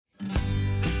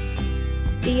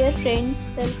Dear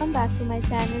friends, welcome back to my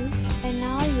channel, and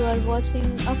now you are watching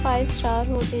a 5-star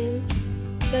hotel.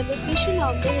 The location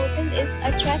of the hotel is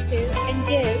attractive and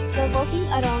guests love walking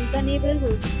around the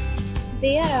neighborhood.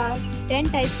 There are 10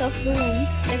 types of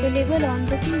rooms available on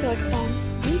booking.com.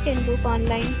 You can book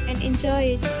online and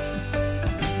enjoy it.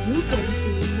 You can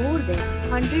see more than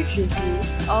 100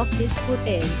 reviews of this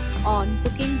hotel on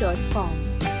booking.com.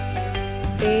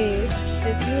 Its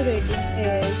review rating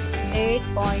is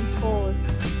 8.4,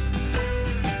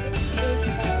 which is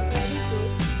very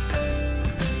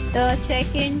good. The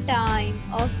check-in time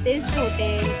of this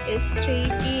hotel is 3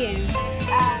 p.m.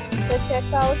 and the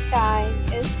checkout time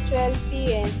is 12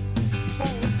 p.m.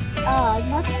 Pets are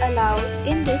not allowed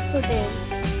in this hotel.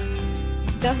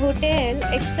 The hotel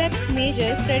accepts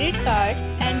major credit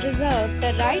cards and reserves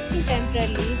the right to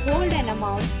temporarily hold an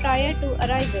amount prior to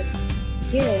arrival.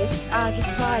 Guests are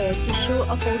required to show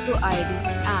a photo ID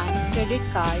and credit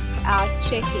card at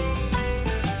check-in.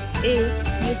 If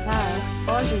you have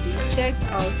already checked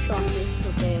out from this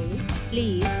hotel,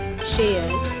 please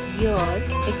share your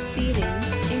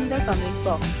experience in the comment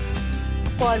box.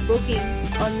 For booking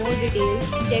or more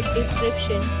details, check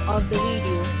description of the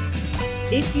video.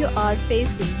 If you are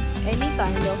facing any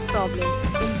kind of problem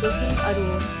in booking a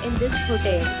room in this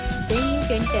hotel, then you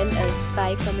can tell us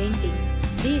by commenting.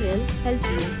 We will help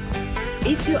you.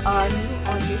 If you are new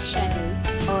on this channel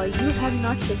or you have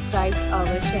not subscribed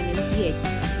our channel yet,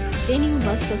 then you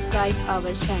must subscribe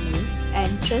our channel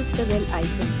and press the bell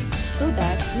icon so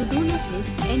that you do not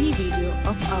miss any video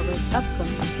of our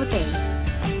upcoming hotel.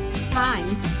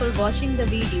 Thanks for watching the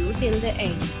video till the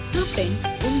end. So friends,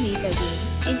 we'll meet again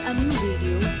in a new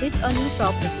video with a new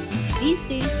property. Be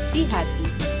safe, be happy.